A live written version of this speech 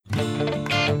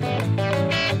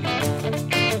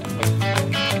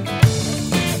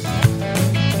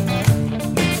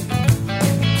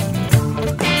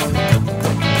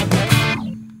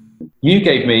You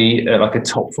gave me like a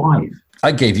top 5.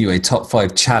 I gave you a top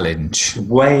 5 challenge.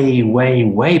 Way, way,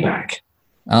 way back.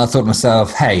 And I thought to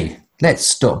myself, hey, let's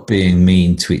stop being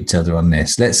mean to each other on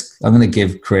this. I'm going to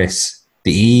give Chris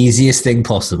the easiest thing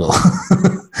possible.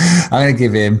 I'm going to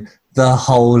give him the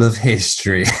whole of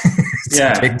history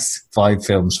to pick 5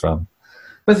 films from.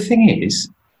 But the thing is,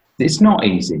 it's not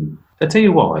easy. I'll tell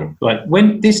you why. Like,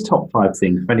 when this top 5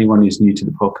 thing, for anyone who's new to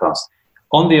the podcast,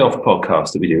 on the off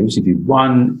podcast that we do, we do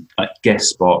one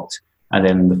guest spot, and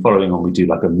then the following on we do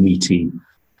like a meaty,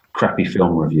 crappy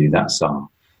film review. That's our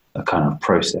kind of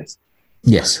process.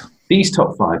 Yes. These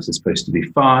top 5s are supposed to be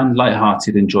fun,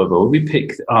 light-hearted, enjoyable. We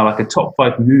pick like a top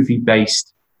 5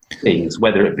 movie-based things,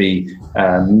 whether it be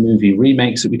movie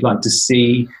remakes that we'd like to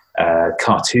see,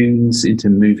 cartoons into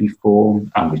movie form,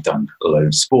 and we've done a load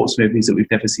of sports movies that we've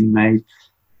never seen made.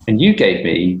 And you gave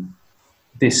me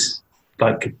this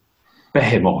like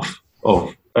behemoth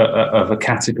of a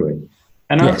category.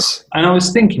 And yes. I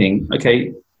was thinking,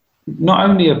 okay, not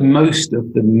only have most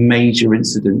of the major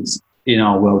incidents in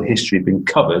our world history been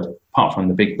covered, apart from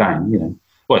the Big Bang,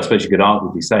 well, I suppose you could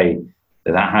arguably say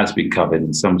that has been covered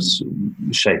in some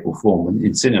shape or form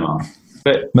in cinema.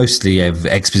 But mostly you have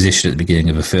exposition at the beginning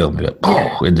of a film. Like,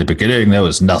 in the beginning, there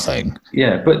was nothing.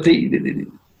 Yeah, but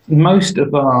most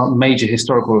of our major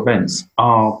historical events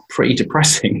are pretty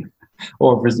depressing.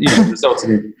 Or resulted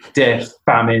in death,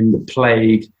 famine, the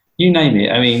plague, you name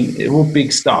it. I mean, it's all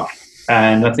big stuff.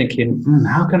 And I'm thinking,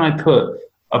 how can I put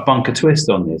a bunker twist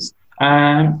on this?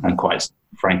 And quite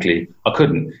frankly, I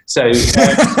couldn't. So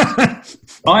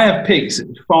I have picked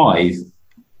 5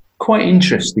 quite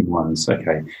interesting ones.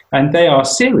 Okay, and they are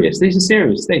serious. These are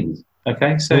serious things.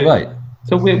 Okay, so right.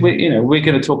 So we're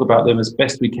going to talk about them as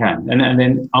best we can, and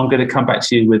then I'm going to come back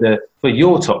to you with for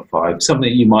your top 5 something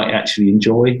that you might actually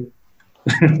enjoy.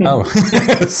 Oh,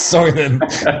 sorry then.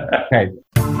 Okay.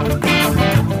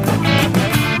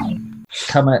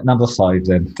 Come at number 5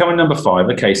 then. Come at number 5.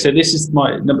 Okay, so this is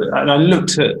my number, and I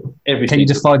looked at everything. Can you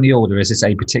define the order? Is this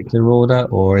a particular order,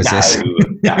 or is this?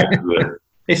 No,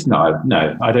 it's not.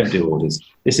 No, I don't do orders.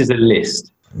 This is a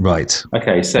list. Right.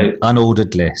 Okay, so an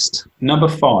unordered list. Number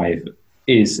 5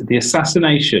 is the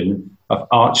assassination of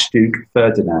Archduke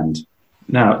Ferdinand.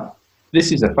 Now,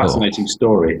 this is a fascinating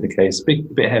story. Okay, it's a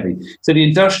bit heavy. So the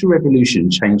Industrial Revolution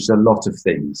changed a lot of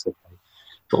things. Okay?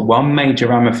 But one major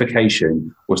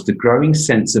ramification was the growing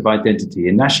sense of identity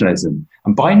and nationalism.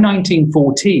 And by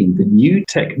 1914, the new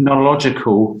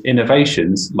technological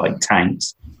innovations like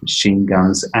tanks, machine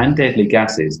guns, and deadly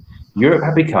gases, Europe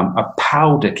had become a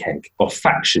powder keg of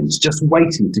factions just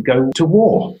waiting to go to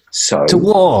war. To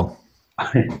war!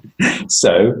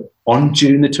 So, on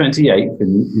June the 28th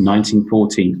in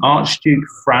 1914, Archduke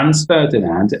Franz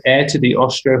Ferdinand, heir to the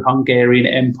Austro-Hungarian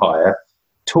Empire,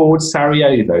 toured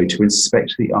Sarajevo to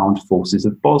inspect the armed forces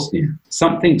of Bosnia.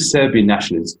 Something Serbian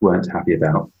nationalists weren't happy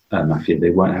about. They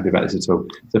weren't happy about this at all.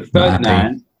 So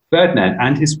Ferdinand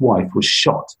and his wife were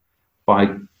shot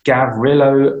by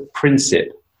Gavrilo Princip,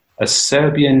 a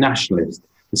Serbian nationalist.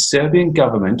 The Serbian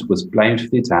government was blamed for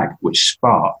the attack, which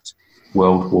sparked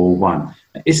World War I.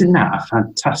 Isn't that a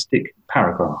fantastic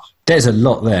paragraph? There's a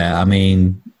lot there. I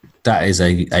mean, that is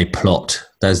a plot.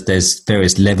 There's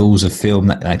various levels of film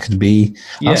that could be.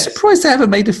 Yes. I'm surprised they haven't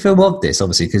made a film of this,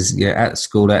 obviously, because at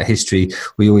school, at history,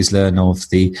 we always learn of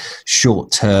the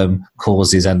short-term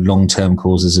causes and long-term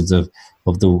causes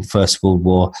of the First World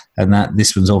War, and that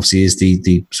this one's obviously is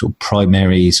the sort of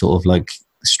primary sort of like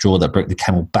straw that broke the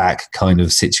camel back kind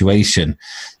of situation.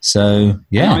 So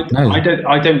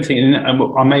I don't think, and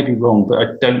I may be wrong, but I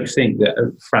don't think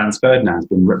that Franz Ferdinand's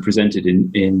been represented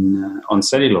in on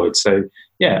celluloid. So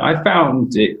I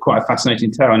found it quite a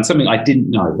fascinating tale and something I didn't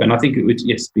know, and I think it would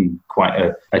be quite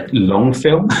a long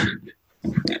film.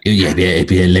 It'd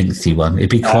be a lengthy one. It'd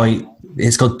be quite.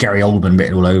 It's got Gary Oldman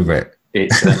written all over it.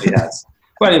 It certainly has.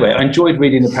 Well, anyway, I enjoyed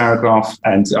reading the paragraph,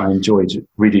 and I enjoyed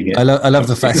reading it. I love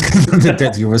the fact that the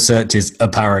depth of your research is a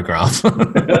paragraph.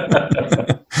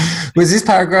 Was this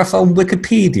paragraph on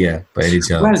Wikipedia, by any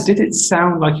chance? Well, did it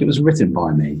sound like it was written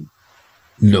by me?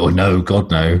 No, God,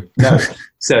 no. No.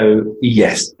 So,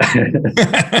 yes. Cool.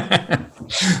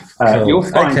 You'll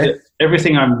find that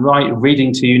everything I'm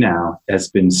reading to you now has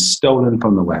been stolen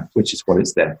from the web, which is what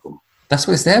it's there for. That's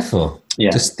what it's there for. Yeah.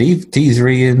 Just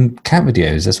thievery and cat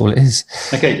videos. That's all it is.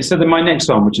 Okay, so then my next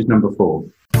one, which is number 4.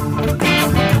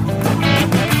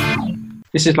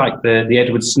 This is like the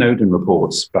Edward Snowden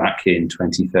reports back in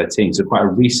 2013. So quite a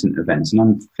recent event. And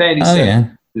I'm fairly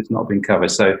certain it's not been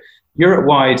covered. So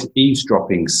Europe-wide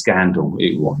eavesdropping scandal,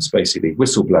 it was basically.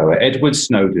 Whistleblower Edward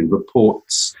Snowden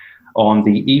reports on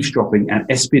the eavesdropping and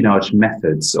espionage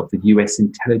methods of the US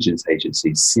intelligence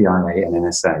agencies, CIA and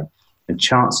NSA. And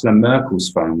Chancellor Merkel's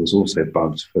phone was also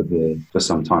bugged for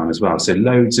some time as well. So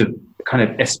loads of kind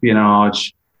of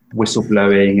espionage,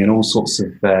 whistleblowing, and all sorts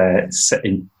of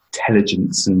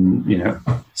intelligence and,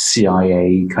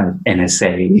 CIA, kind of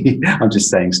NSA. I'm just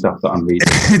saying stuff that I'm reading.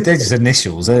 They're just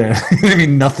initials. They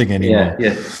mean nothing anymore.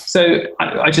 Yeah. So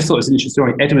I just thought it was an interesting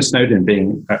story. Edward Snowden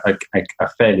being a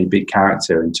fairly big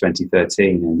character in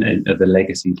 2013 and the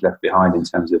legacy he's left behind in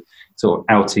terms of sort of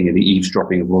outing and the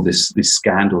eavesdropping of all this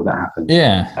scandal that happened.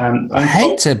 Yeah. I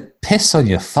hate to piss on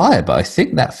your fire, but I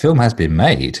think that film has been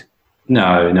made.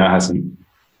 No, it hasn't.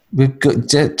 We've got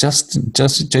just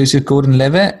Joseph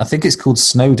Gordon-Levitt. I think it's called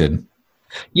Snowden.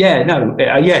 Yeah, no,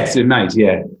 yes, it made,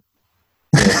 yeah.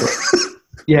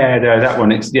 Yeah, no, that one,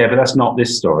 but that's not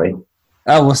this story.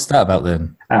 Oh, what's that about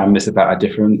then? It's about a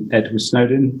different Edward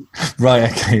Snowden.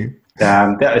 Right, okay.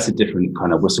 That is a different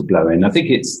kind of whistleblowing. I think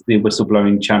it's the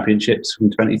whistleblowing championships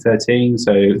from 2013.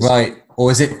 So right,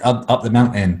 or is it up the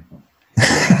mountain?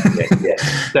 yeah.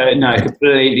 So no,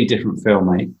 completely different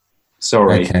film, mate.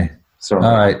 Sorry. Okay. Sorry.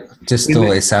 All right. Just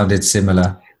thought it sounded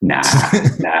similar. Nah,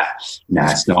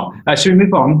 it's not. Should we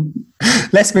move on?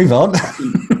 Let's move on.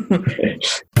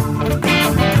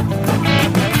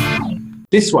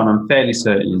 This one, I'm fairly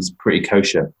certain, is pretty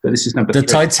kosher, but this is number 3. The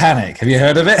Titanic. Have you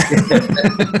heard of it?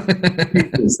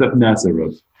 It's the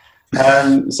Nazareth.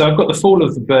 So I've got the fall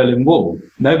of the Berlin Wall,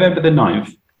 November the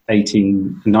 9th,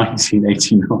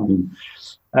 1989.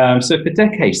 So for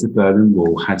decades, the Berlin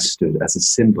Wall had stood as a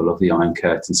symbol of the Iron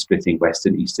Curtain splitting West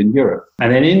and Eastern Europe.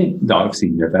 And then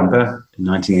obviously November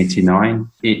 1989,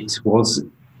 it was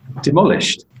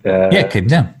demolished. It came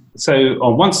down. So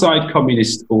on one side,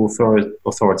 communist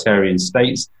authoritarian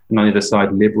states, and on the other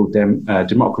side, liberal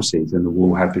democracies. And the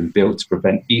wall had been built to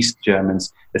prevent East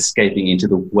Germans escaping into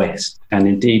the West. And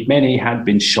indeed, many had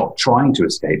been shot trying to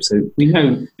escape. So we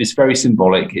know it's very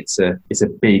symbolic. It was a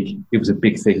big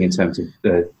thing in terms of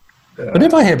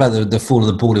whenever I hear about the fall of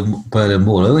the Berlin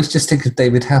Wall, I always just think of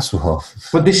David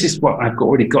Hasselhoff. Well, this is what I've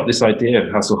already got this idea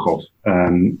of Hasselhoff.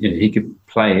 He could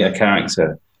play a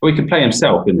character. Or he could play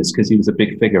himself in this because he was a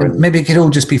big figure. Maybe it could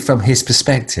all just be from his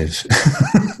perspective.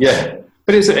 Yeah.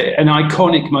 But it's an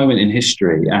iconic moment in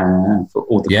history for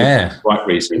all the right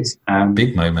reasons.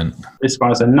 Big moment. As far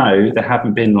as I know, there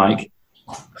haven't been like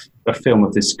a film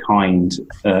of this kind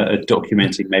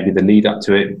documenting maybe the lead up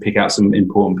to it, pick out some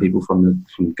important people from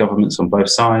governments on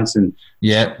both sides and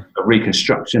a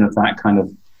reconstruction of that kind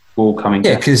of wall coming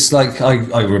down. Yeah, because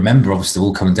I remember obviously the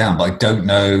wall coming down, but I don't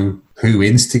know who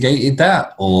instigated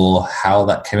that or how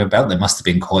that came about. There must have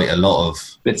been quite a lot of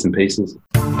bits and pieces.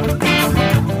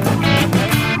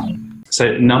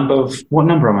 So what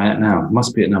number am I at now? It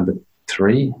must be at number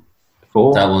 3,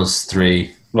 4. That was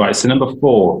 3. Right, so number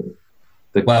 4.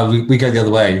 Well, we go the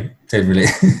other way, generally.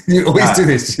 You always do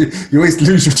this. You always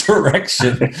lose your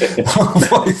direction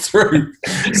halfway through.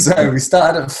 So we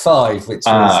started at 5, which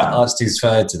was Archduke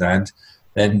Ferdinand.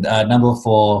 Then number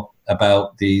 4,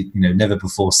 about the never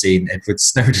before seen Edward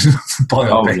Snowden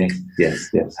biopic. Oh, yes.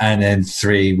 And then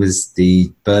 3 was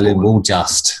the Berlin Wall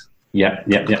just. Yep.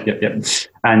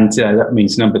 And that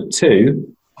means number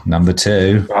 2. Number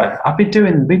 2. Right. We've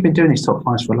been doing these top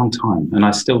 5s for a long time, and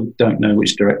I still don't know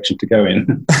which direction to go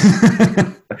in.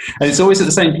 And it's always at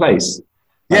the same place.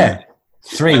 Yeah.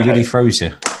 3 really throws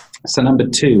you. So number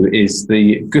 2 is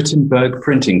the Gutenberg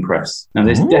printing press. Now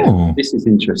this is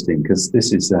interesting because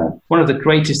this is one of the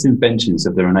greatest inventions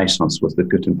of the Renaissance was the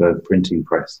Gutenberg printing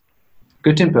press.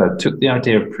 Gutenberg took the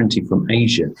idea of printing from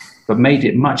Asia, but made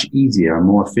it much easier and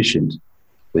more efficient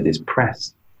with his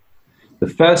press. The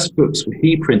first books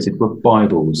he printed were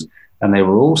Bibles, and they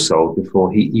were all sold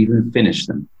before he even finished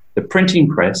them. The printing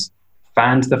press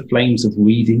fanned the flames of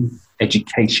reading,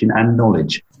 education, and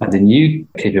knowledge, and the new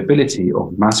capability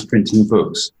of mass printing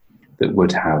books that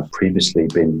would have previously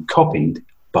been copied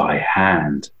by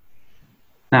hand.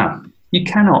 Now, you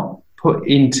cannot put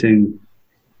into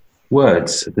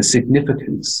words the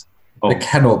significance of... There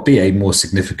cannot be a more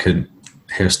significant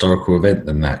historical event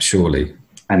than that, surely.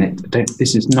 And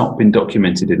this has not been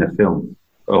documented in a film.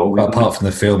 Apart from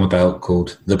the film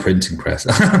called The Printing Press.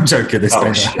 I'm joking.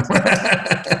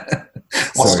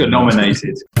 Oscar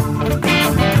nominated.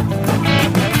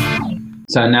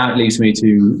 So now it leads me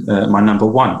to my number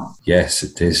 1. Yes,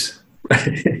 it is.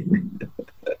 I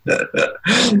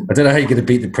don't know how you're going to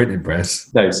beat the printing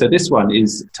press. No, so this one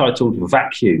is titled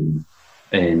Vacuum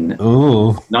in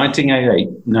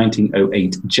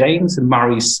 1908. James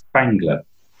Murray Spangler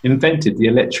invented the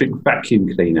electric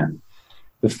vacuum cleaner.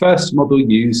 The first model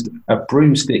used a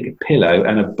broomstick, pillow,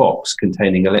 and a box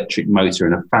containing electric motor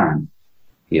and a fan.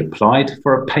 He applied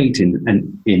for a patent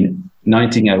in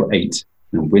 1908,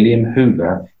 and William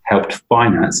Hoover helped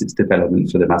finance its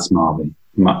development for the mass market.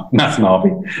 For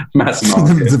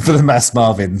the mass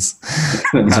Marvins.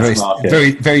 It's a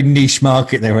very, very niche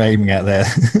market they were aiming at there.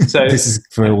 So this is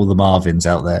for all the Marvins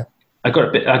out there. I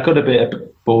got a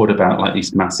bit bored about like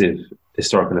these massive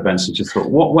historical events and just thought,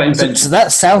 what invention? So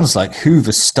that sounds like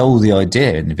Hoover stole the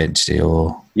idea eventually,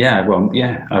 or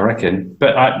I reckon.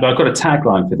 But I got a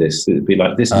tagline for this. It'd be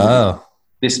like this.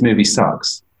 This movie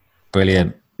sucks.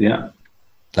 Brilliant. Yeah,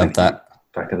 love that.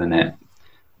 Back of the net.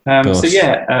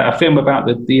 A film about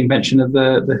the invention of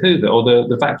the Hoover or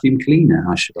the vacuum cleaner.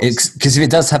 I should because if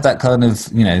it does have that kind of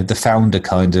the founder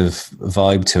kind of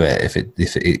vibe to it, if it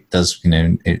does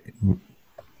it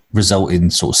result in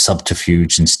sort of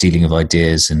subterfuge and stealing of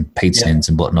ideas and patents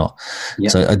and whatnot. Yeah.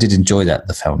 So I did enjoy that.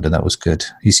 The founder, that was good.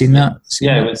 You seen that?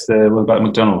 It was the one about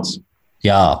McDonald's.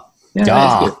 Yeah.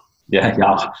 Yeah,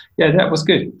 that was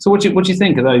good. So what do you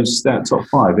think of that top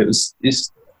five? It was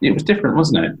different,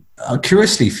 wasn't it?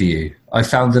 Curiously for you, I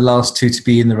found the last two to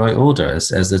be in the right order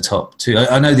as the top two.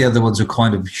 I know the other ones were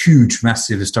kind of huge,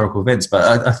 massive historical events,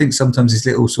 but I think sometimes these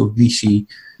little sort of niche-y,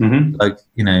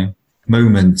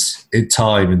 moments in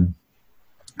time, and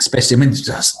especially,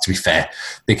 just to be fair,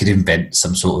 they could invent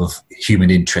some sort of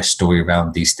human interest story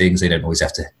around these things. They don't always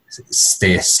have to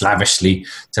steer slavishly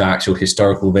to actual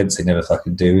historical events. They never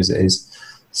fucking do, as it is.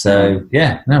 So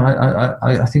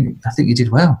I think you did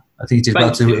well. I think you did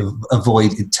well to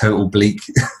avoid a total bleak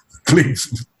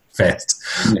fest.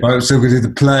 Yeah. Right, so we did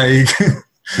the plague.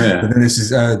 Yeah. And then this is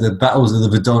the battles of the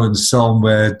Verdun and Somme,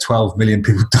 where 12 million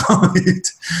people died.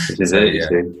 This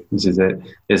is it.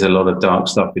 There's a lot of dark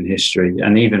stuff in history,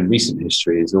 and even recent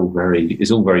history is all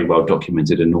very well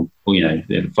documented. And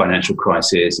the financial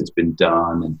crisis has been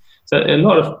done, and so a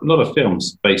lot of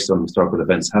films based on historical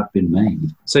events have been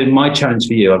made. So my challenge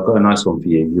for you, I've got a nice one for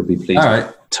you. You'll be pleased. All right.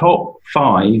 Top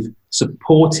 5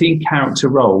 supporting character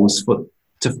roles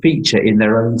to feature in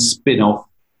their own spin-off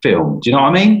film. Do you know what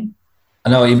I mean? I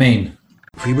know what you mean.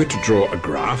 If we were to draw a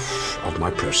graph of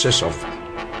my process, of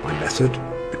my method,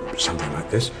 something like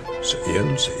this. Sir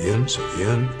Ian,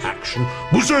 action.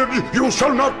 Wizard, you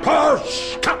shall not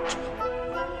pass! Cut!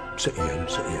 Sir Ian.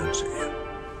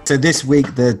 So this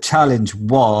week the challenge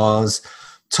was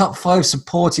top 5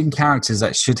 supporting characters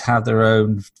that should have their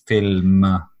own film.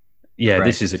 Yeah, right.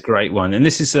 This is a great one. And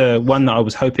this is one that I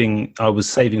was hoping I was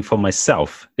saving for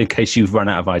myself in case you've run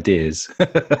out of ideas.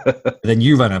 Then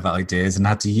you ran out of ideas and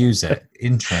had to use it.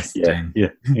 Interesting. Yeah.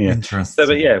 Interesting.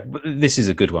 So, this is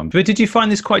a good one. But did you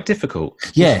find this quite difficult?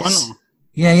 Yes.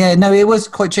 Yeah. No, it was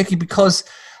quite tricky because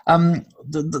you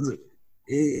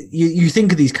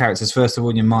think of these characters first of all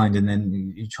in your mind, and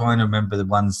then you try and remember the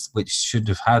ones which should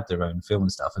have had their own film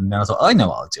and stuff. And then I thought, I know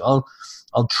what I'll do.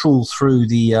 I'll trawl through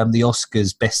the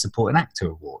Oscars Best Supporting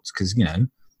Actor awards because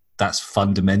that's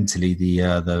fundamentally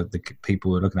the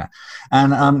people we're looking at,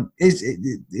 and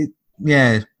it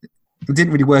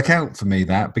didn't really work out for me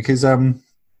that because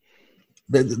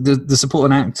the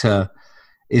supporting actor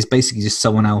is basically just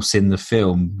someone else in the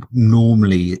film.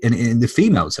 Normally, in the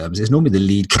female terms, it's normally the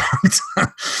lead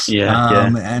character.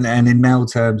 And in male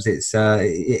terms, it's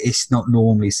not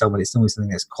normally someone. It's normally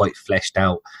something that's quite fleshed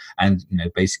out and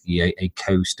basically a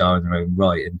co-star in their own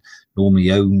right. And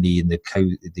normally only in the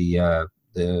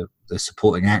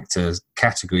supporting actors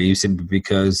category, simply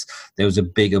because there was a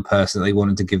bigger person that they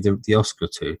wanted to give the Oscar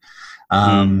to.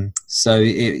 So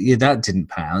that didn't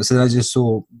pan out. So I just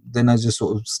sort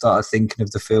of started thinking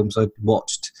of the films I'd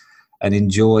watched and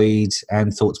enjoyed,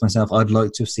 and thought to myself, I'd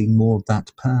like to have seen more of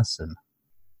that person.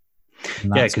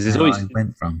 Because there's always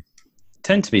went from.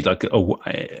 Tend to be like a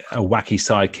wacky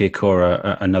sidekick or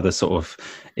another sort of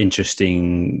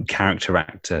interesting character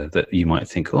actor that you might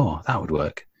think, oh, that would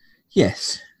work.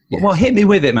 Yes. Well, hit me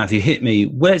with it, Matthew. Hit me.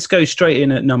 Let's go straight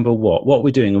in at number what? What are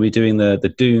we doing? Are we doing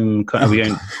the Doom? Are we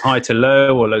going high to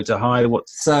low or low to high?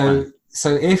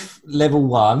 So if level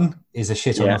 1 is a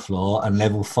shit on the floor and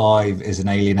level 5 is an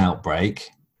alien outbreak,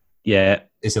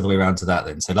 it's the other way around to that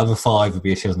then. So level 5 would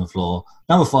be a shit on the floor.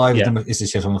 Number 5 is a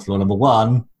shit on the floor. Number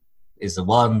 1 is the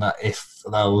one that if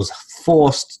I was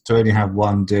forced to only have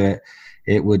one do it,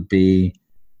 it would be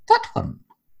that one.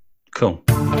 Cool.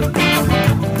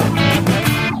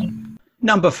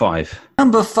 Number 5.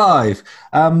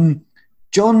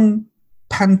 John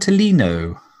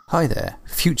Pantalino. Hi there,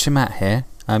 Future Matt here.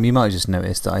 You might have just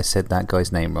noticed that I said that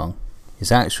guy's name wrong.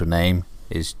 His actual name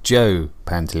is Joe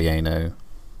Pantoliano.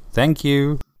 Thank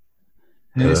you.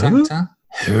 Who's actor?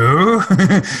 Who?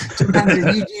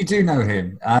 you do know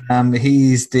him.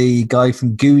 He's the guy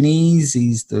from Goonies.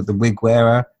 He's the wig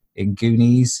wearer in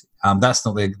Goonies. That's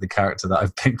not the character that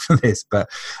I've picked for this, but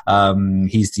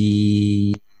he's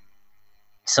the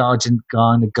sergeant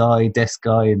guy, desk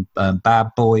guy in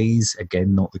Bad Boys.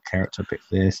 Again, not the character I picked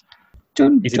for this.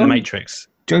 He's in The Matrix.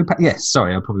 Yes,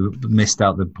 sorry, I probably missed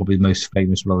out the probably most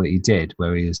famous role that he did,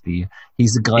 where he's the guy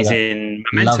He's that in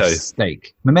Memento. loves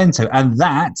steak. Memento, and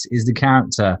that is the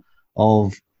character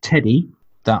of Teddy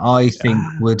that I think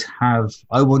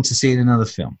I want to see in another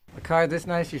film. A car this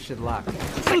nice, you should lock.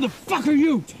 Who the fuck are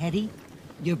you? Teddy?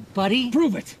 Your buddy?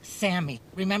 Prove it. Sammy.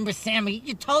 Remember Sammy?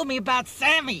 You told me about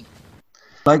Sammy.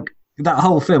 Like, that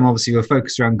whole film, obviously, we're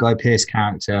focused around Guy Pearce's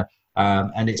character,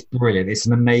 and it's brilliant. It's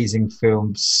an amazing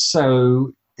film,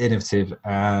 so innovative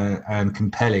and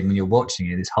compelling when you're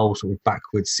watching it. This whole sort of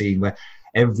backwards scene where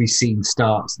every scene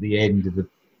starts at the end of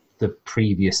the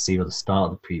previous scene or the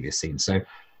start of the previous scene. So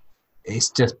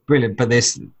it's just brilliant. But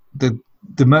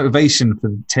the motivation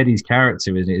for Teddy's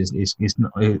character is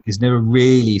never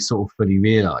really sort of fully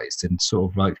realised, and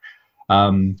sort of like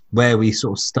where we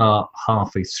sort of start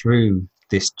halfway through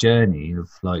this journey of,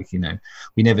 like, you know,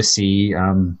 we never see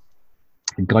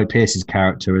Guy Pearce's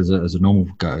character as a normal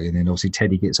guy, and then obviously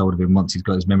Teddy gets hold of him once he's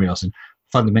got his memory loss and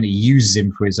fundamentally uses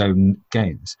him for his own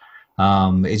gains.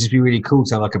 It'd just be really cool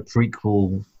to have like a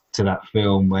prequel to that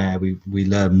film where we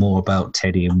learn more about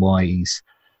Teddy and why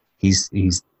he's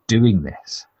doing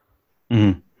this.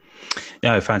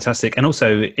 No, fantastic. And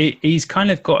also he's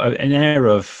kind of got an air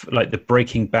of like the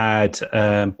Breaking Bad,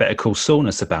 Better Call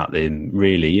Saulness about him,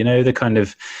 really. You know, the kind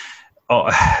of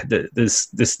there's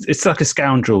this, it's like a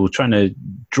scoundrel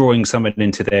drawing someone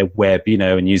into their web, you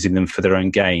know, and using them for their own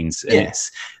gains. And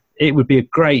it would be a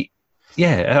great,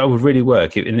 that would really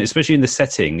work. And especially in the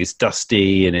setting, it's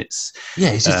dusty and it's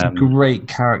he's just a great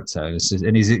character,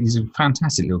 and he's a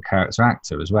fantastic little character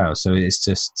actor as well. So it's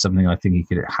just something I think he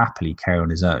could happily carry on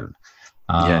his own.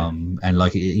 And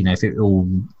like, you know, if it all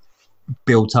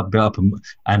built up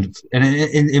and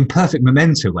in perfect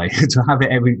Memento way, to have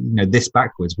it this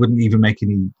backwards wouldn't even make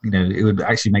any, it would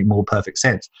actually make more perfect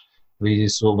sense. We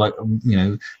just sort of like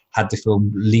had the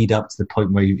film lead up to the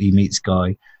point where he meets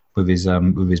Guy with his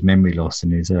memory loss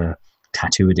and his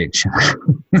tattoo addiction.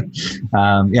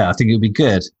 I think it would be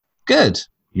good.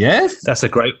 Yes, that's a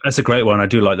great one. I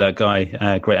do like that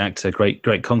guy. Great actor,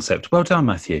 great concept. Well done,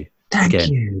 Matthew. Thank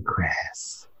you,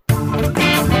 Chris.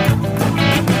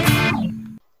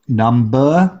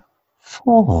 Number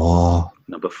 4.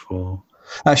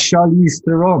 Charlize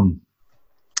Theron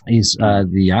is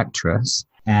the actress,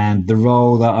 and the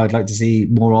role that I'd like to see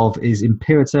more of is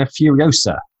Imperator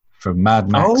Furiosa from Mad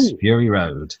Max Fury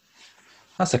Road.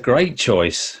 That's a great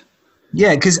choice.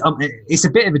 Yeah, because it's a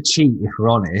bit of a cheat, if we're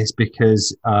honest,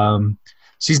 because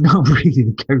she's not really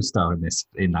the co-star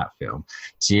in that film.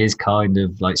 She is kind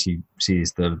of like she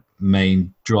is the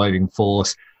main driving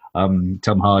force.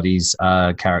 Tom Hardy's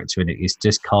character in it is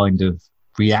just kind of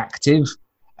reactive,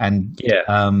 and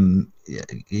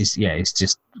it's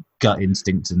just gut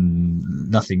instinct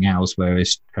and nothing else.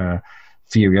 Whereas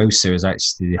Furiosa is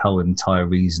actually the whole entire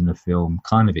reason the film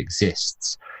kind of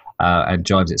exists and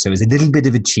drives it. So it's a little bit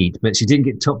of a cheat, but she didn't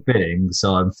get top billing,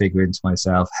 so I'm figuring to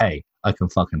myself, hey, I can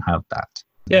fucking have that.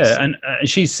 Yeah, and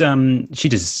she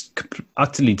does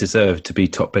utterly deserve to be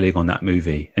top billing on that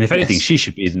movie. And if anything, she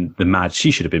should be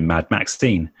she should have been Mad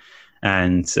Maxine.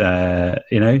 And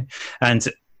and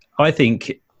I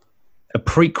think a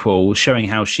prequel showing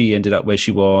how she ended up where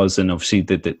she was, and obviously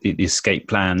the escape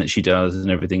plan that she does and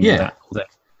everything.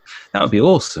 That would be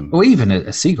awesome. Or even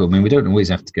a sequel. I mean, we don't always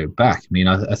have to go back. I mean,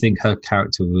 I think her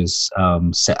character was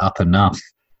set up enough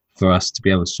for us to be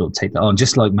able to sort of take that on,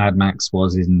 just like Mad Max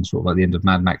was in sort of like the end of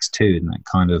Mad Max 2, and that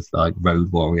kind of like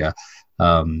road warrior.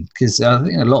 Because I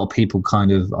think a lot of people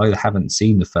kind of either haven't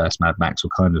seen the first Mad Max or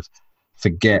kind of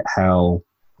forget how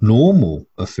normal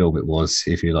a film it was,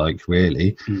 if you like,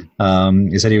 really.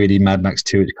 It's only really Mad Max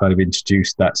 2 which kind of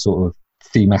introduced that sort of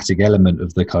thematic element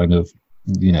of the kind of,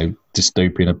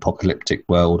 dystopian apocalyptic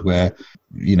world where,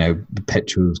 the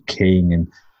petrol's king and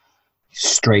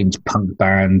strange punk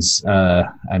bands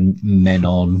and men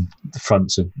on the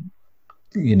fronts of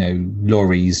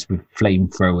lorries with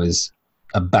flamethrowers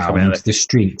abound the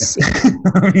streets.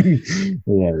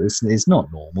 It's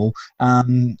not normal.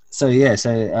 So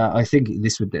I think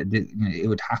this would it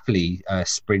would happily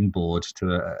springboard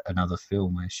to another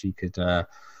film where she could I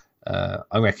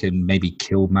reckon maybe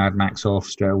kill Mad Max off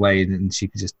straight away, and then she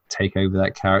could just take over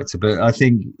that character. But I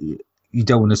think you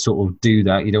don't want to sort of do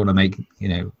that. You don't want to make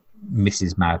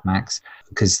Mrs. Mad Max,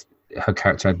 because her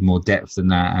character had more depth than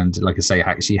that, and like I say,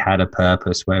 actually had a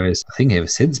purpose. Whereas I think ever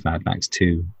since Mad Max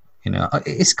 2,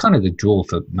 it's kind of the draw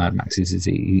for Mad Max is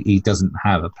he doesn't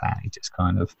have a plan. He just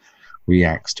kind of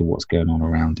reacts to what's going on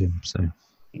around him. So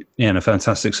yeah, and a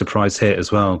fantastic surprise hit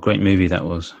as well. Great movie that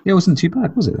was. Yeah, it wasn't too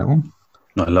bad, was it, that one?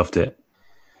 I loved it.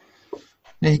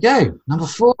 There you go. Number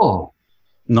 4.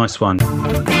 Nice one.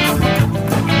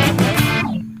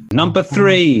 Number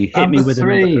 3. Hit me with a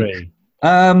number 3.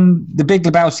 The Big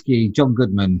Lebowski, John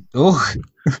Goodman. Oh,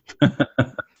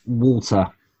 Walter,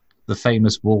 the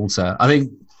famous Walter. I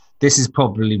think this is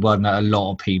probably one that a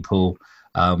lot of people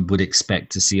would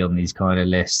expect to see on these kind of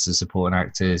lists of supporting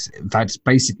actors. In fact,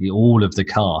 basically all of the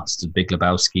cast of Big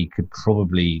Lebowski could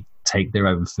probably take their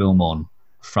own film on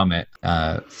from it,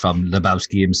 from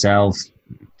Lebowski himself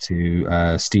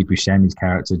to Steve Buscemi's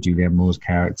character, Julianne Moore's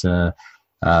character.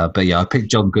 But yeah, I picked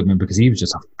John Goodman because he was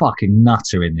just a fucking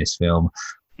nutter in this film.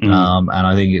 And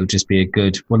I think it would just be a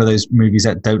good one of those movies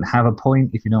that don't have a point,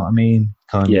 if you know what I mean.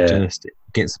 Kind of just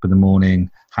gets up in the morning,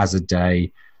 has a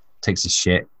day, takes a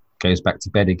shit, goes back to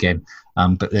bed again,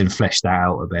 but then flesh that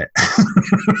out a bit.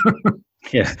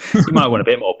 Yeah, you might want a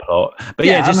bit more plot. But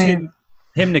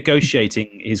him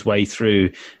negotiating his way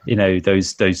through,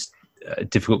 those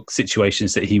difficult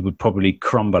situations that he would probably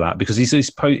crumble at, because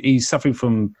he's suffering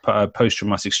from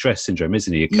post-traumatic stress syndrome,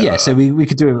 isn't he? Yeah, so we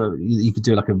could do you could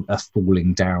do like a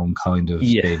falling down kind of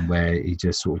thing where he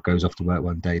just sort of goes off to work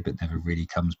one day but never really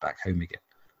comes back home again.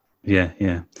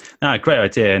 Yeah. No, great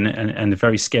idea and a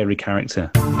very scary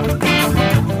character.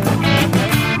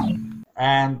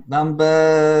 And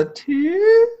number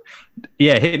 2?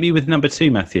 Yeah, hit me with number 2,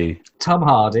 Matthew. Tom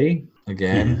Hardy.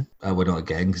 Again, well, not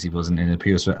again because he wasn't in the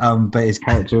previous one, but his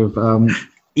character of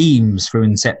Eames from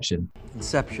Inception.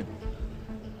 Inception.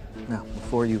 Now,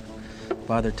 before you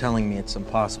bother telling me it's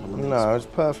impossible. No, it's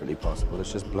perfectly possible.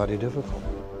 It's just bloody difficult.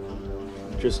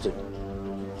 Interesting.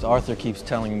 So Arthur keeps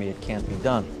telling me it can't be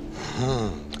done.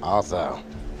 Arthur,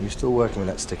 you still working with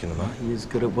that stick in the mud? He is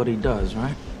good at what he does,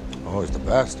 right? Oh, he's the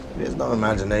best. He has no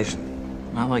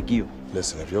imagination. Not like you.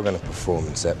 Listen, if you're going to perform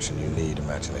Inception, you need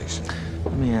imagination.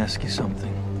 Let me ask you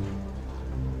something.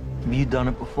 Have you done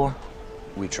it before?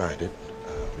 We tried it.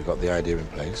 We got the idea in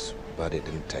place, but it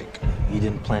didn't take. You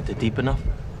didn't plant it deep enough?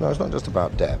 No, it's not just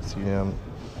about depth.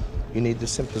 You need the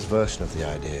simplest version of the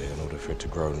idea in order for it to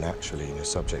grow naturally in your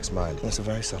subject's mind. And it's a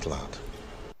very subtle art.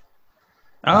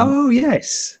 Oh,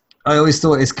 yes. I always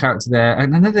thought his character there,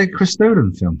 and another Chris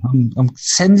Nolan film. I'm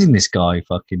sending this guy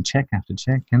fucking check after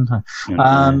check, can't I?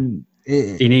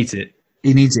 He needs it.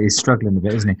 He needs it. He's struggling a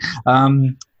bit, isn't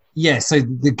he? Yeah, so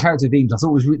the character of Eames I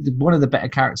thought was one of the better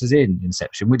characters in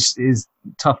Inception, which is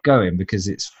tough going because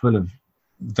it's full of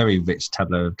very rich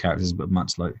tableau of characters, but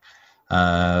much like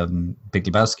Big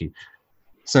Lebowski.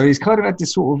 So he's kind of had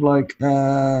this sort of like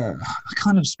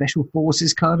kind of special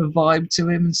forces kind of vibe to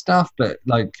him and stuff, but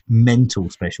like mental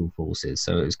special forces.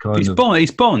 So it's kind of Bond.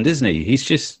 He's Bond, isn't he? He's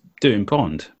just doing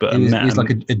Bond, but he's like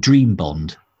a dream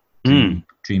Bond.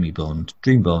 Dreamy Bond,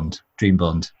 Dream Bond.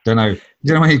 Don't know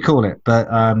what you call it, but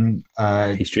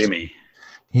he's dreamy.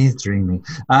 He's dreamy.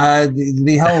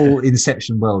 The whole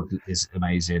Inception world is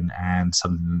amazing and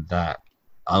something that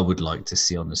I would like to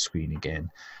see on the screen again.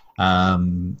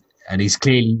 And he's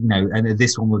clearly, and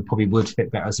this one would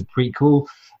fit better as a prequel.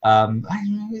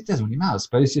 It doesn't really matter, I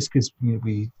suppose, just because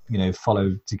we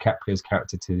follow DiCaprio's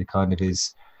character to the kind of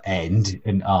his end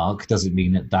and arc doesn't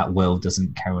mean that world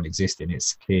doesn't carry on existing.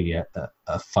 It's clearly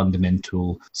a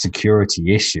fundamental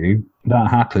security issue that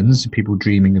happens. People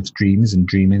dreaming of dreams and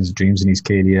dreaming of dreams, and he's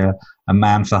clearly a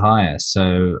man for hire.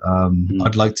 So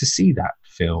I'd like to see that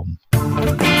film.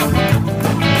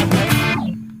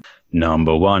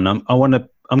 Number 1.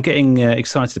 I'm getting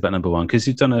excited about number 1 because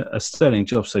you've done a sterling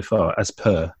job so far, as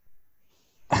per.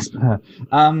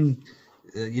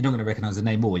 You're not going to recognise the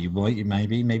name, or you might.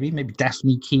 Maybe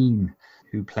Daphne Keane,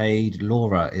 who played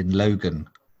Laura in Logan,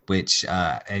 which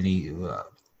any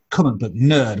comic book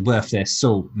nerd worth their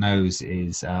salt knows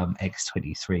is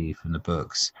X-23 from the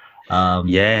books.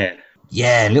 Yeah,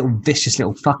 little vicious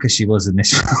little fucker she was in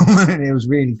this film, and it was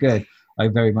really good. I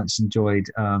very much enjoyed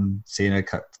seeing her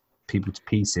cut people to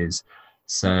pieces.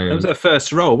 So that was her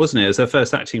first role, wasn't it? It was her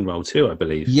first acting role too, I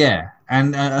believe. Yeah,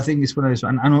 and I think it's one of those.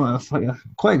 And I'm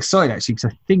quite excited actually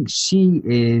because I think she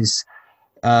is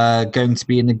going to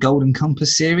be in the Golden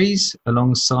Compass series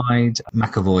alongside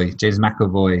James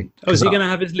McAvoy. Oh, is he going to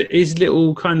have his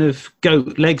little kind of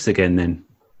goat legs again then?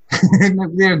 No,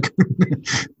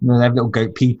 they have little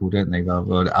goat people, don't they?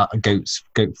 Well,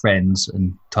 goat friends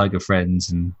and tiger friends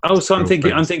and. Oh, so I'm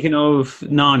thinking of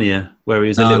Narnia, where he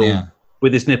was a little.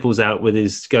 with his nipples out, with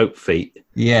his goat feet.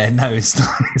 Yeah, no, it's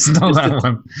not. It's not that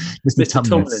one. Mr.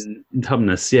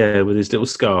 Tumnus, yeah, with his little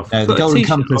scarf. No, the Golden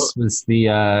Compass was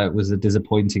the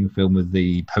disappointing film with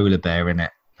the polar bear in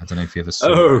it. I don't know if you ever saw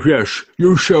it. Oh, yes,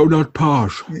 you shall not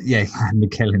pass. Yeah, and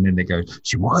McKellen in there goes,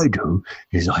 so what I do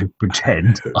is I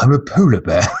pretend I'm a polar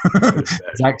bear.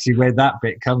 It's actually where that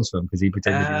bit comes from, because he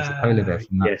pretended he was a polar bear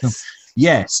from that film.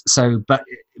 Yes, so, but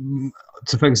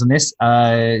to focus on this,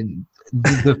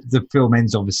 the film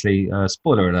ends, obviously,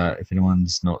 spoiler alert, if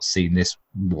anyone's not seen this,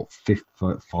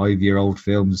 5-year-old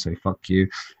film, so fuck you.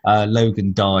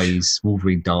 Logan dies,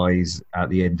 Wolverine dies at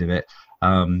the end of it.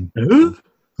 And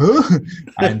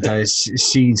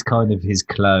she's kind of his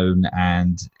clone,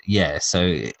 and yeah,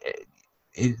 so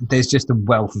there's just a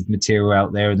wealth of material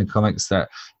out there in the comics that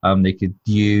they could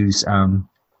use.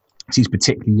 She's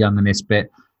particularly young in this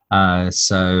bit,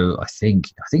 so I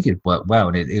think it'd work well,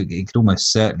 and it could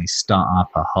almost certainly start up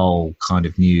a whole kind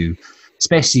of new,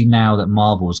 especially now that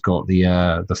Marvel's got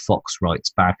the Fox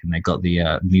rights back and they got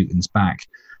the mutants back.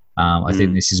 I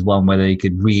think this is one where they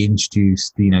could reintroduce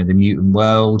the mutant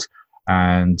world,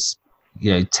 and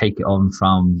take it on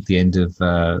from the end of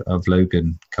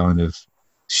Logan, kind of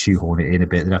shoehorn it in a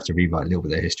bit. They'd have to rewrite a little bit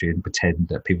of their history and pretend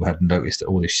that people hadn't noticed that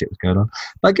all this shit was going on.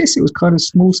 But I guess it was kind of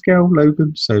small scale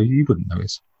Logan, so you wouldn't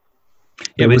notice.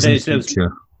 Yeah, but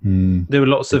there were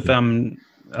lots of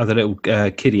other little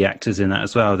kiddie actors in that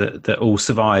as well that all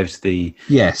survived the.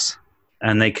 Yes.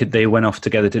 And they went off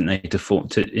together, didn't they,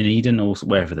 to in Eden or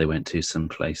wherever they went to,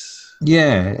 someplace.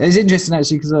 Yeah, it's interesting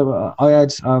actually, because I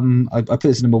had I put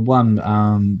this number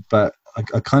one, but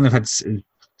I kind of had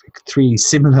 3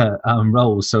 similar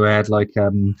roles. So I had like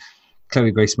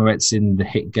Chloe Grace Moretz in The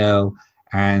Hit Girl,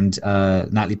 and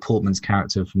Natalie Portman's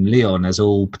character from Leon as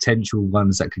all potential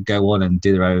ones that could go on and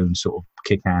do their own sort of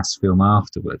kick-ass film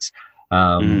afterwards.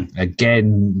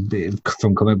 Again,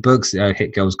 from comic books,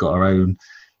 Hit Girl's got her own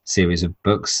series of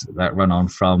books that run on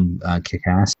from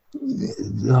Kick-Ass.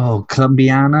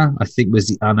 Columbiana, I think, was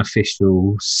the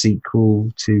unofficial sequel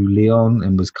to Leon,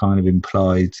 and was kind of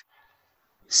implied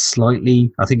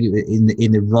slightly. I think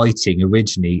in the writing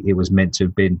originally, it was meant to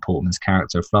have been Portman's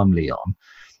character from Leon,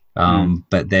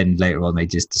 but then later on they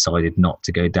just decided not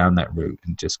to go down that route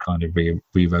and just kind of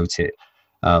rewrote it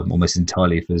almost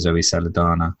entirely for Zoe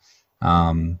Saldana.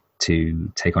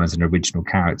 To take on as an original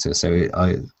character. So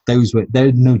those were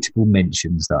notable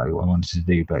mentions that I wanted to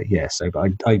do. But yeah, so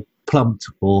I plumped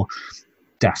for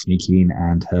Daphne Keane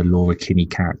and her Laura Kinney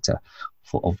character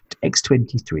of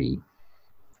X-23.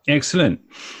 Excellent.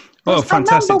 Well,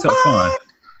 fantastic top 5.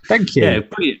 Thank you. Yeah,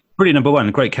 brilliant number 1.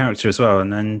 Great character as well.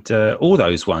 And all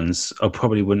those ones I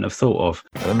probably wouldn't have thought of.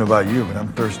 I don't know about you, but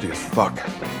I'm thirsty as fuck.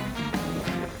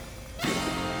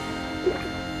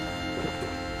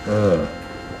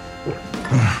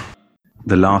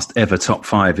 The last ever top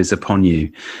 5 is upon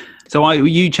you. So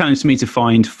you challenged me to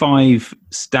find 5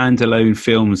 standalone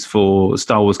films for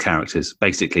Star Wars characters.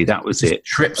 Basically, that was it.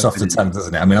 Trips off the tongue,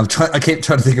 doesn't it? I mean, I keep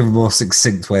trying to think of a more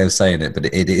succinct way of saying it, but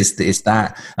it's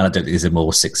that, and I don't think there's a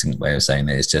more succinct way of saying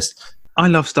it. It's just, I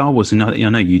love Star Wars, and I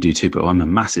know you do too. But I'm a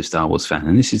massive Star Wars fan,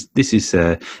 and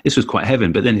this was quite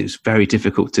heaven. But then it was very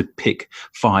difficult to pick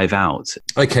 5 out.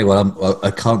 Okay, well,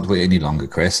 I can't wait any longer,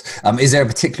 Chris. Is there a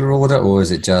particular order, or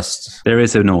is it just? There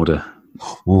is an order.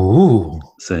 Ooh.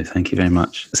 So thank you very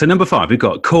much. So number 5, we've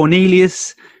got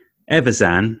Cornelius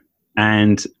Evazan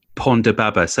and Ponda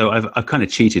Baba. So I've kind of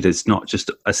cheated. It's not just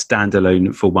a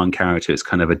standalone for one character. It's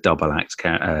kind of a double act,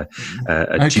 duo,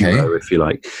 if you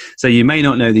like. So you may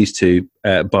not know these two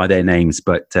by their names,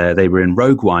 but they were in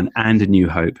Rogue One and A New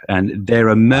Hope, and they're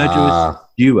a murderous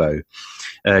duo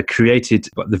created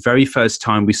the very first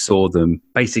time we saw them.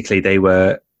 Basically, they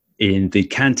were in the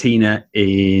cantina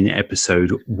in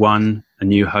episode 1, A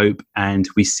New Hope, and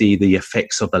we see the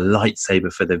effects of the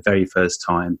lightsaber for the very first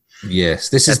time. Yes,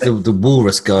 this is the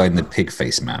walrus guy and the pig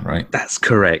face man, right? That's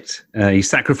correct. He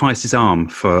sacrificed his arm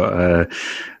for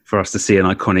us to see an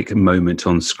iconic moment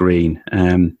on screen.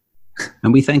 And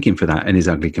we thank him for that and his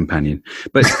ugly companion.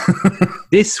 But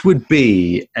this would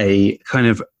be a kind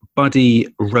of buddy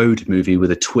road movie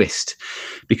with a twist,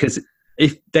 because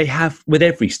if they have, with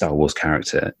every Star Wars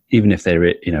character, even if they're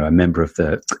a member of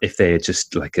if they're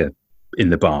just like in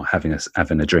the bar having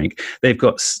a drink, they've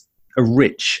got a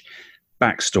rich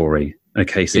backstory.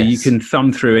 Okay, so you can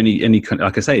thumb through any kind,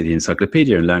 like I say, the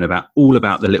encyclopedia, and learn all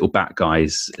about the little bat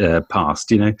guy's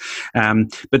past.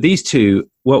 But these two,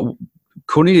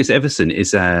 Cornelius Everson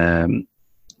is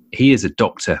he is a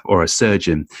doctor or a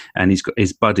surgeon, and he's got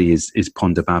his buddy is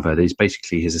Ponda Baba. He's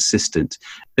basically his assistant.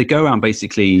 They go around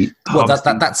basically. Well,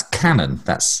 that's canon.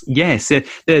 That's yes. They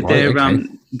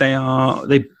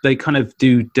kind of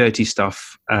do dirty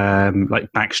stuff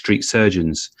like backstreet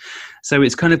surgeons. So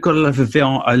it's kind of got a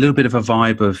little bit of a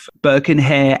vibe of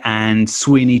Birkenhair and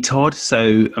Sweeney Todd.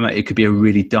 So it could be a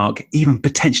really dark, even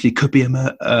potentially could be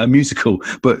a musical.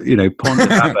 But Ponda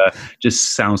Baba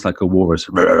just sounds like a walrus.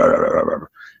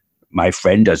 My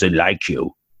friend doesn't like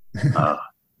you.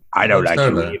 I don't like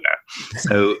you either.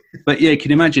 So, but yeah, you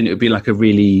can imagine it would be like a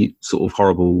really sort of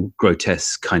horrible,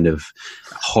 grotesque kind of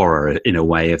horror in a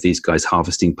way of these guys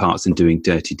harvesting parts and doing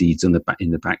dirty deeds in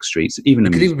the back streets. It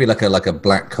could even be like a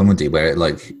black comedy where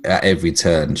at every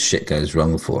turn shit goes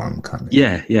wrong for them. Kind of.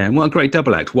 Yeah. And what a great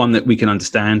double act! One that we can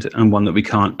understand and one that we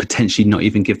can't, potentially not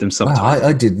even give them subtitles. Wow,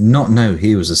 I did not know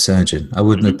he was a surgeon. I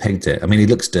wouldn't have pegged it. I mean, he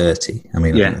looks dirty. I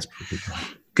mean, yeah.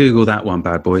 Google that one,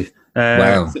 bad boy.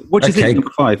 Wow. So what do you think?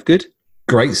 Number 5, good.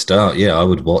 Great start. Yeah, I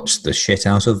would watch the shit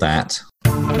out of that.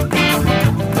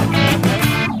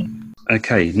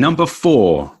 Okay, number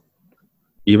 4.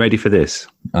 You ready for this?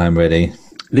 I'm ready.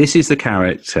 This is the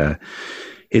character.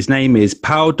 His name is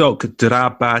Paudok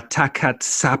Draba Takat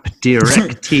Sap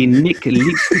Direkti Nik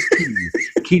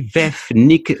Kivef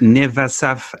Nik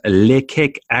Nevasaf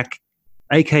Lekek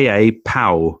aka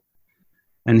Pau.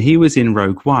 And he was in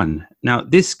Rogue One. Now,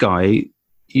 this guy,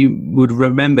 you would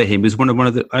remember him as one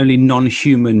of the only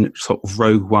non-human sort of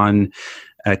Rogue One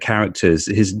characters.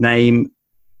 His name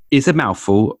is a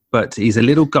mouthful, but he's a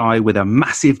little guy with a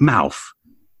massive mouth.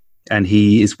 And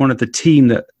he is one of the team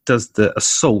that does the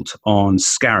assault on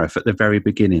Scarif at the very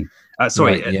beginning. At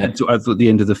the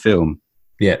end of the film.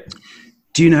 Yeah.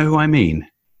 Do you know who I mean?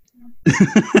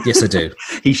 Yes, I do.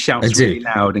 He shouts really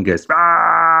loud and goes,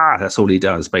 "Ah!" That's all he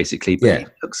does, basically. But he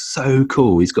looks so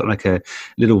cool. He's got like a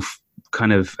little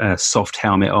kind of soft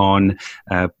helmet on,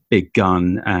 big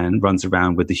gun, and runs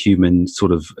around with the human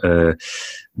sort of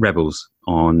rebels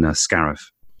on Scarif.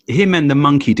 Him and the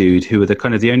monkey dude, who are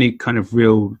the only kind of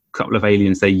real couple of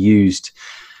aliens they used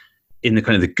in the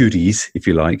kind of the goodies, if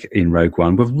you like, in Rogue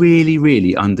One, were really,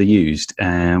 really underused,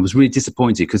 and was really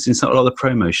disappointed because in a lot of the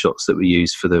promo shots that were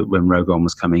used for when Rogue One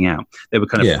was coming out, they were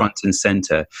kind of front and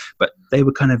center, but they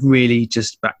were kind of really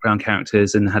just background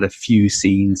characters and had a few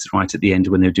scenes right at the end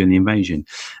when they were doing the invasion.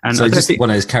 And so just one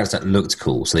of those characters that looked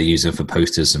cool, so they used them for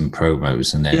posters and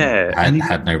promos, and then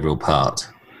had no real part.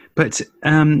 But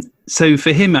so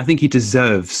for him, I think he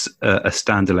deserves a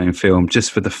standalone film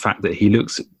just for the fact that he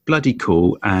looks bloody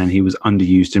cool and he was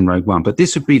underused in Rogue One. But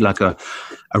this would be like a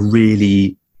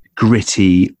really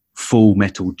gritty, Full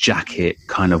Metal Jacket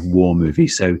kind of war movie.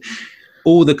 So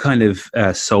all the kind of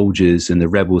soldiers and the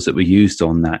rebels that were used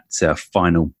on that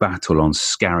final battle on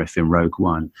Scarif in Rogue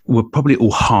One were probably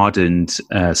all hardened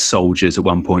soldiers at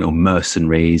one point, or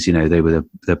mercenaries. They were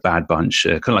the bad bunch,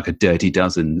 kind of like a Dirty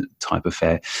Dozen type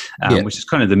affair, which is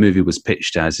kind of the movie was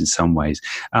pitched as in some ways.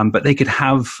 But they could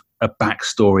have a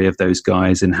backstory of those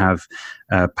guys and have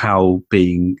Powell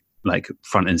being like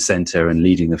front and center and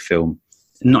leading the film.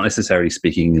 Not necessarily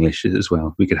speaking English as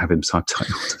well. We could have him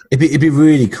subtitled. It'd be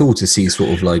really cool to see sort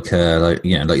of like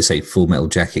you say, Full Metal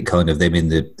Jacket, kind of them in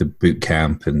the boot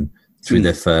camp and through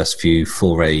their first few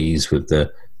forays with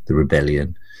the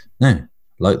rebellion. No,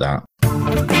 like that.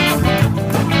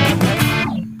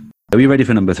 Are we ready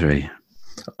for number 3?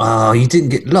 Oh, you didn't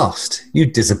get lost. You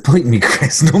disappoint me,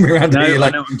 Chris. Normally around here, I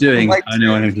know what I'm doing. I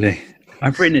know what I'm doing.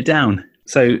 I've written it down.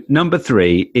 So number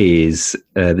 3 is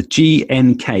the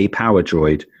GNK power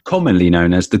droid, commonly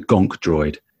known as the Gonk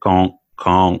droid. Gonk,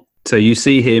 Gonk. So you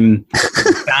see him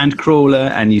Sandcrawler,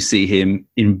 and you see him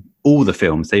in all the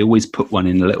films. They always put one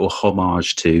in a little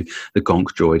homage to the Gonk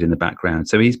droid in the background.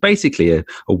 So he's basically a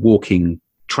walking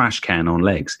trash can on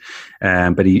legs.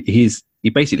 But he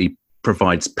basically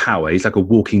provides power. He's like a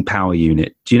walking power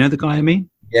unit. Do you know the guy I mean?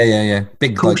 Yeah.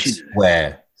 Big like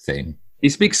square thing.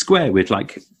 He's a big square with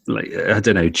like I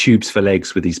don't know, tubes for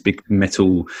legs with these big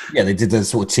metal. Yeah, they did the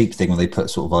sort of cheap thing where they put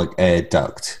sort of like air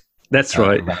duct. That's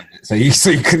right. So you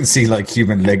couldn't see like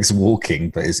human legs walking,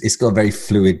 but it's got a very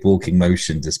fluid walking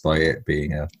motion despite it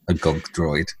being a gonk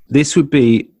droid. This would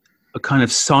be a kind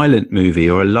of silent movie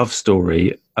or a love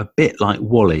story, a bit like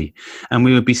WALL-E, and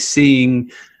we would be seeing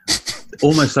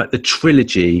almost like the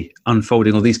trilogy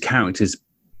unfolding, all these characters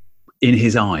in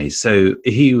his eyes. So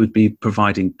he would be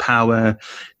providing power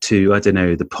to, I don't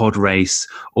know, the pod race,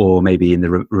 or maybe in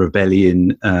the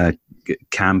rebellion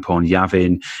camp on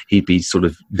Yavin. He'd be sort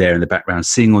of there in the background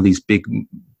seeing all these big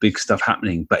stuff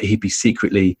happening, but he'd be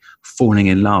secretly falling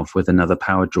in love with another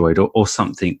power droid or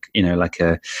something, like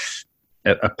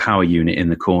a power unit in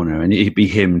the corner, and it'd be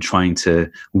him trying to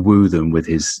woo them with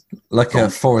his like a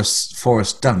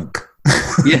Forrest Dunk.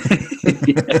 yeah.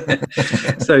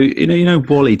 So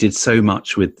Wally did so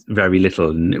much with very little,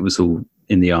 and it was all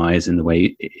in the eyes and the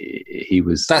way he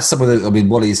was. That's some of the. I mean,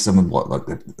 Wally's some of what, like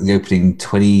the opening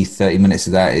 20-30 minutes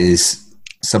of that is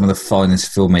some of the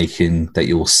finest filmmaking that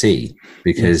you'll see,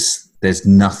 because there's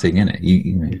nothing in it.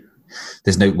 You know,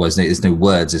 there's no words,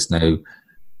 there's no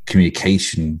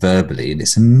communication verbally, and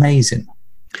it's amazing.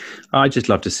 I just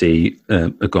love to see a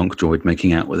gonk droid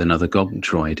making out with another gonk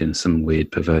droid in some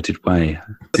weird perverted way.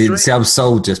 See, I'm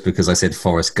sold just because I said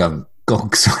Forrest Gump.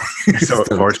 Gonk, sorry.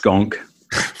 Forrest Gonk.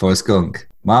 Forrest Gunk.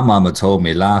 My mama told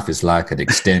me life is like an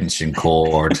extension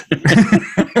cord.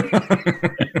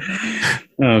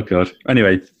 Oh, God.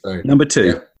 Anyway, sorry. Number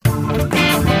 2.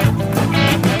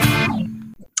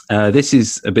 Yeah. This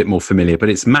is a bit more familiar, but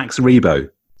it's Max Rebo.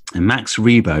 And Max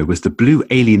Rebo was the blue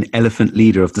alien elephant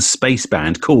leader of the space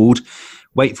band called,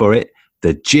 wait for it,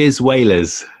 the Jizz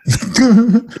Whalers.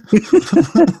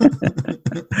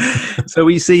 So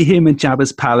we see him in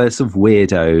Jabba's palace of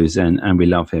weirdos, and we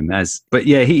love him but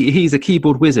yeah, he's a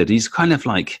keyboard wizard. He's kind of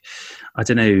like, I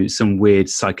don't know, some weird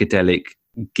psychedelic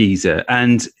geezer,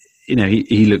 and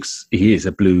he is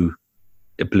a blue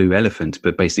elephant,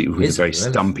 but basically with very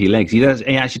stumpy legs. He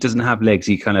actually doesn't have legs.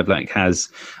 He kind of like has,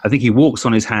 I think he walks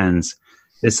on his hands.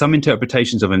 There's some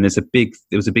interpretations of him. There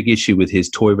was a big issue with his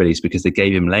toy release because they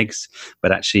gave him legs,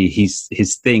 but actually his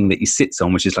thing that he sits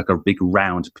on, which is like a big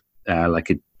round,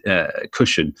 like a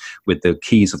cushion with the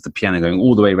keys of the piano going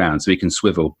all the way around, so he can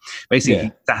swivel.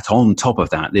 Basically, that on top of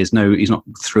that, he's not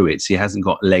through it. So he hasn't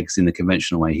got legs in the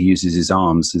conventional way. He uses his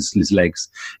arms, his legs.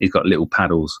 He's got little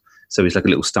paddles. So he's like a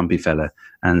little stumpy fella.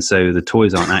 And so the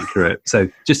toys aren't accurate. So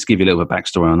just to give you a little bit of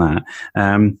backstory on that.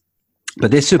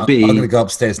 But this would be... I'm going to go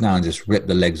upstairs now and just rip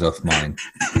the legs off mine.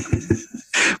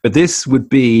 But this would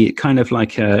be kind of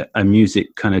like a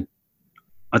music kind of...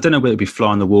 I don't know whether it would be Fly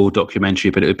on the Wall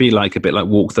documentary, but it would be like a bit like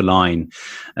Walk the Line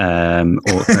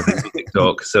or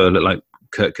TikTok. So it looked like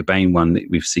Kurt Cobain one that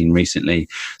we've seen recently.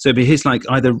 So it'd be his like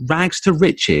either rags to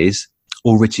riches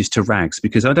or riches to rags,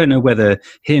 because I don't know whether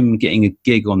him getting a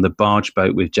gig on the barge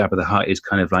boat with Jabba the Hutt is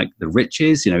kind of like the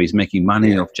riches. He's making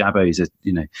money off Jabba.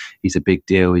 He's a big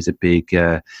deal. He's a big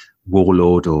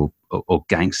warlord or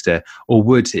gangster. Or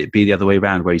would it be the other way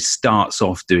around, where he starts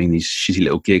off doing these shitty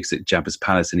little gigs at Jabba's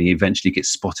palace, and he eventually gets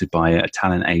spotted by a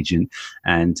talent agent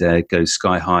and goes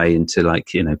sky high into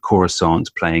Coruscant,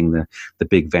 playing the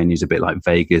big venues a bit like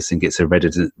Vegas, and gets a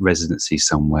residency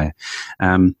somewhere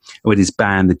with his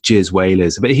band, the Jizz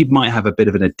Whalers. But he might have a bit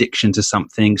of an addiction to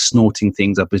something, snorting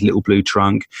things up his little blue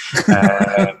trunk,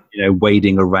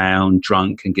 wading around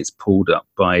drunk, and gets pulled up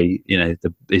by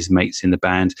his mates in the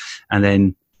band, and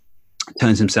then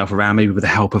turns himself around, maybe with the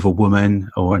help of a woman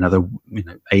or another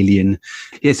alien.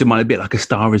 Yes, it might be like A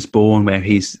Star Is Born, where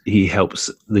he helps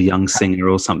the young singer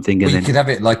or something. And you could have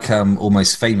it like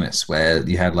Almost Famous, where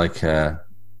you had like a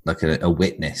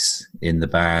witness in the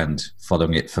band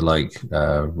following it for like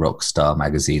Rockstar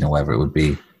magazine or whatever it would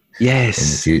be. Yes, in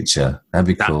the future, that'd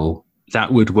be cool.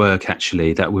 That would work,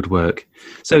 actually. That would work.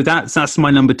 So that's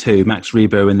my number 2, Max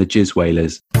Rebo and the Jizz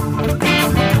Whalers.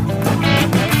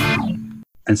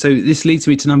 And so this leads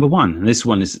me to number 1. And this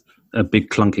one is a big,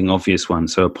 clunking, obvious one.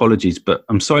 So apologies, but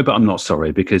I'm sorry, but I'm not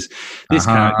sorry, because this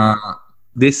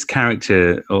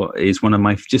character is one of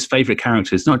my just favorite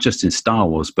characters, not just in Star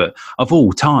Wars, but of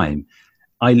all time.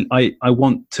 I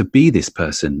want to be this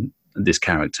person, this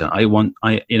character. I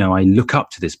look up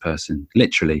to this person,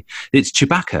 literally. It's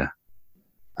Chewbacca.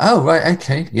 Oh, right.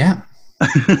 Okay. Yeah.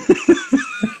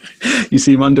 You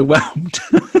seem underwhelmed.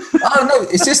 Oh, no,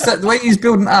 it's just that the way he's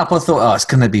building up, I thought, it's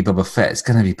going to be Boba Fett. It's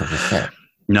going to be Boba Fett.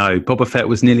 No, Boba Fett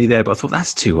was nearly there, but I thought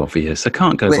that's too obvious. I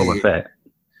can't go Boba Fett.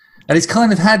 And he's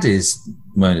kind of had his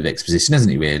moment of exposition,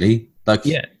 hasn't he, really? Like,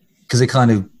 yeah. Because they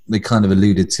kind of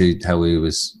alluded to how he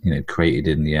was, created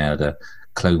in the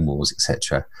Clone Wars,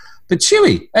 etc. But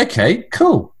Chewie, okay,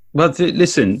 cool. Well,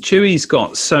 listen, Chewie's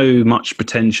got so much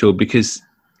potential, because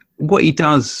what he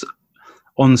does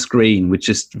on screen with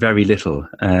just very little,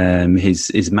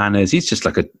 his manners, he's just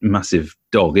like a massive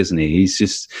dog, isn't he? He's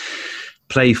just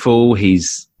playful,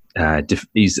 he's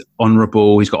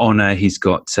honourable, he's got honour, he's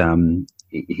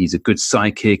a good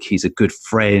psychic, he's a good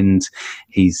friend,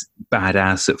 he's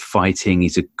badass at fighting,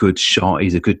 he's a good shot,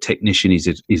 he's a good technician, he's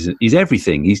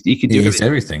everything. He can do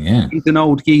everything, yeah. He's an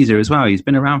old geezer as well. He's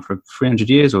been around for 300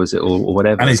 years or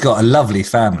whatever. And he's got a lovely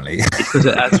family. Because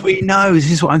as we know,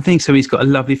 this is what I'm thinking. So he's got a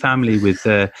lovely family with,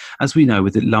 as we know,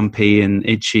 with Lumpy and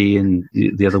Itchy and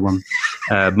the other one,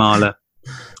 Marla.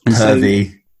 And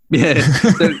Pervy. Yeah,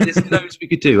 so there's loads we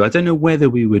could do. I don't know whether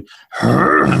we would.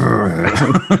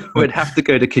 We'd have to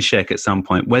go to Kishek at some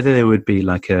point. Whether there would be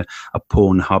like a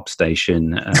porn hub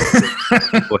station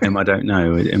for him, I don't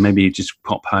know. And maybe you just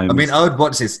pop home. I mean, I would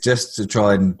watch this just to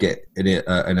try and get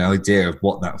an idea of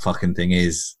what that fucking thing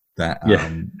is that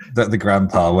that the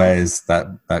grandpa wears that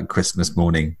Christmas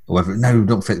morning. Or whether, no,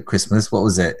 not for Christmas. What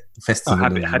was it? Festival.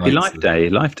 Happy Life Day.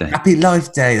 Happy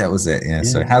Life Day. That was it. Yeah.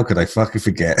 So how could I fucking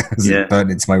forget? It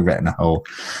burnt into my retina hole.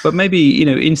 But maybe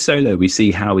in Solo we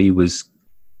see how he was.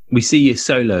 We see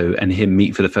Solo and him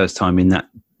meet for the first time in that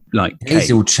he's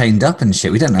cave. all chained up and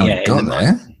shit. We don't know how he got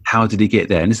there. How did he get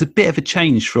there? And it's a bit of a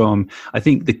change from, I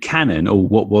think, the canon, or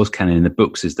what was canon in the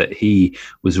books, is that he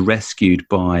was rescued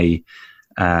by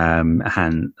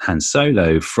Han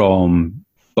Solo from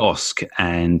Bosk,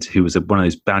 and who was one of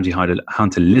those bounty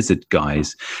hunter lizard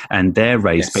guys, and their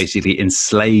race basically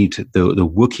enslaved the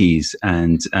Wookiees,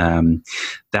 and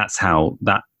that's how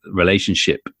that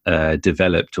relationship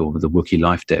developed, or the Wookiee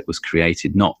life debt was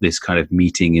created, not this kind of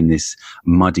meeting in this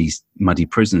muddy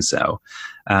prison cell.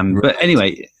 But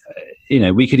anyway,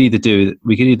 we could either do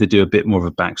a bit more of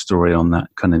a backstory on that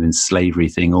kind of in slavery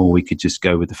thing, or we could just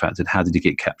go with the fact that how did he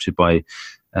get captured by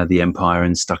the Empire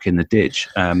and stuck in the ditch.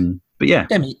 But yeah,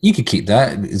 I mean, you could keep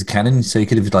that as canon. So you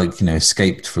could have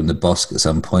escaped from the Bosk at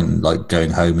some point, and going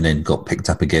home, and then got picked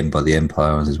up again by the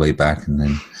Empire on his way back, and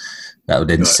then that would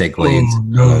then segue into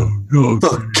no,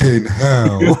 fucking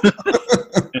hell.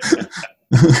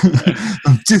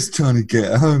 I'm just trying to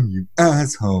get home, you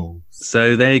asshole.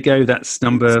 So there you go. That's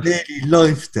number. It's nearly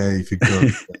Life Day, for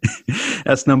God's sake.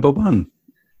 That's number 1.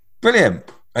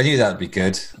 Brilliant. I knew that would be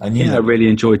good. I really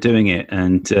enjoyed doing it,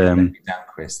 and down,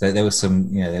 Chris. There was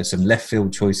some left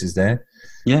field choices there.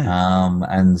 Yeah.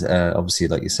 And obviously,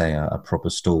 like you say, a proper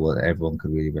store that everyone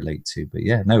could really relate to. But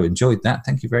yeah, no, enjoyed that.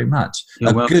 Thank you very much.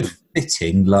 You're welcome. Good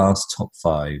fitting last top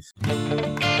 5.